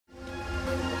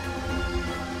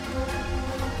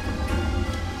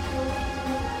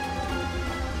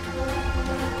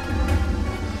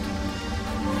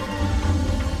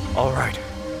All right.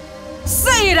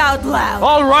 Say it out loud!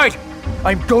 All right!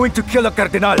 I'm going to kill a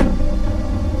Cardinal!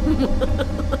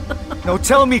 Now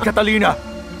tell me, Catalina.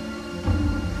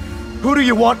 Who do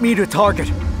you want me to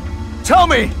target? Tell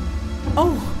me!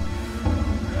 Oh,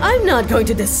 I'm not going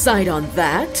to decide on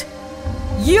that.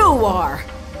 You are!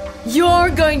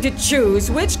 You're going to choose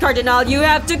which Cardinal you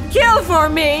have to kill for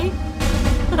me!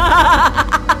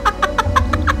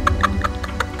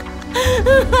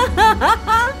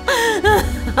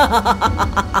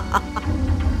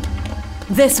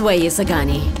 This way,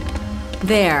 Isagani.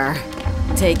 There.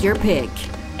 Take your pick.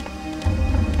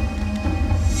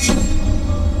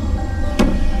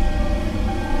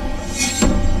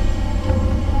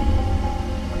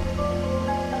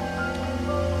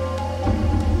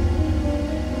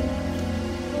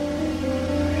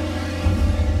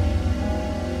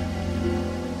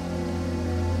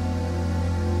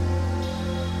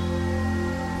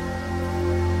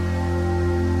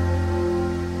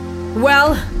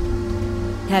 Well,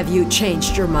 have you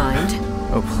changed your mind?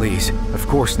 Oh, please. Of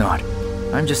course not.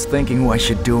 I'm just thinking who I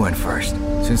should do it first,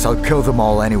 since I'll kill them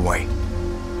all anyway.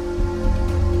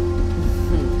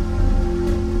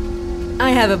 I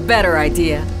have a better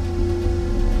idea.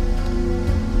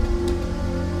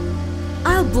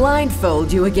 I'll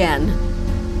blindfold you again.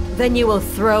 Then you will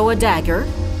throw a dagger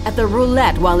at the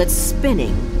roulette while it's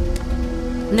spinning.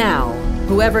 Now,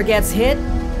 whoever gets hit,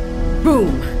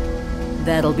 boom!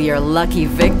 That'll be your lucky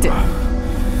victim.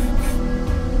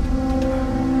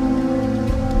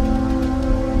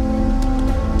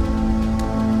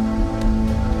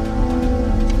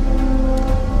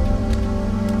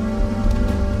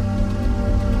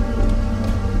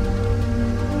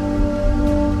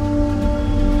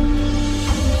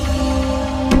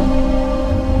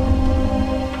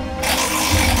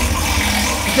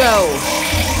 Go!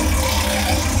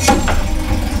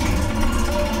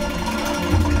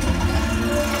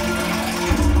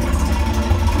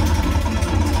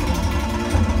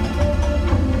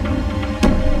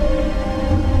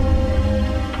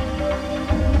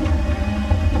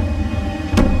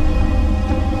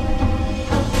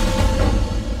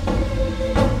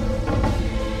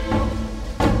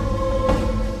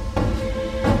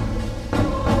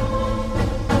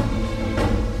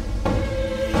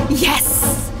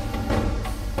 Yes!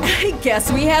 I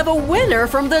guess we have a winner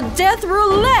from the death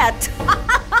roulette!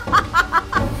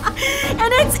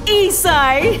 And it's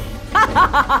Isai!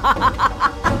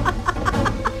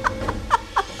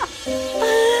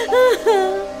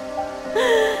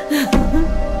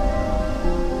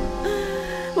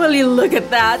 Will you look at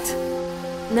that?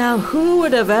 Now who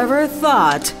would have ever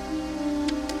thought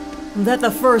that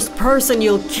the first person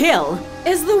you'll kill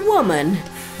is the woman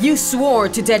you swore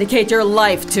to dedicate your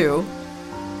life to?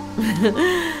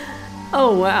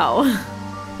 Oh wow.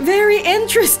 Very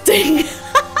interesting.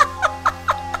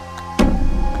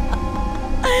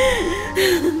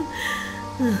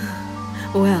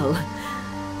 Well,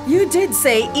 you did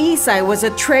say Isai was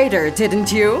a traitor,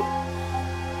 didn't you?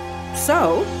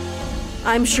 So,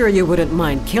 I'm sure you wouldn't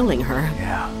mind killing her.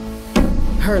 Yeah.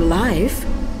 Her life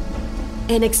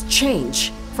in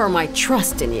exchange for my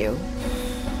trust in you.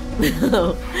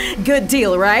 Good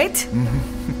deal, right?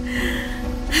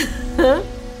 Huh?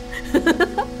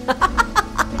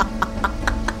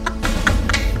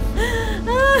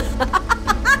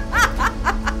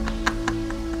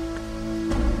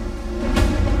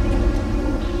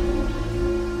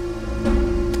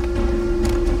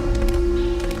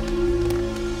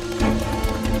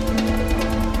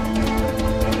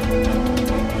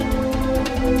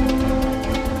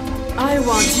 I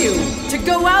want you to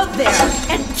go out there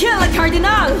and kill a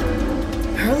Cardinal!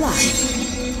 Her life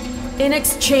in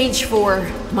exchange for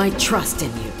my trust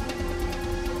in you.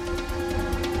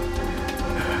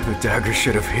 The dagger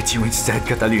should have hit you instead,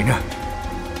 Catalina.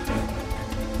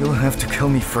 You'll have to kill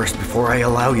me first before I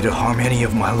allow you to harm any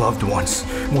of my loved ones,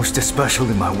 most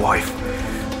especially my wife.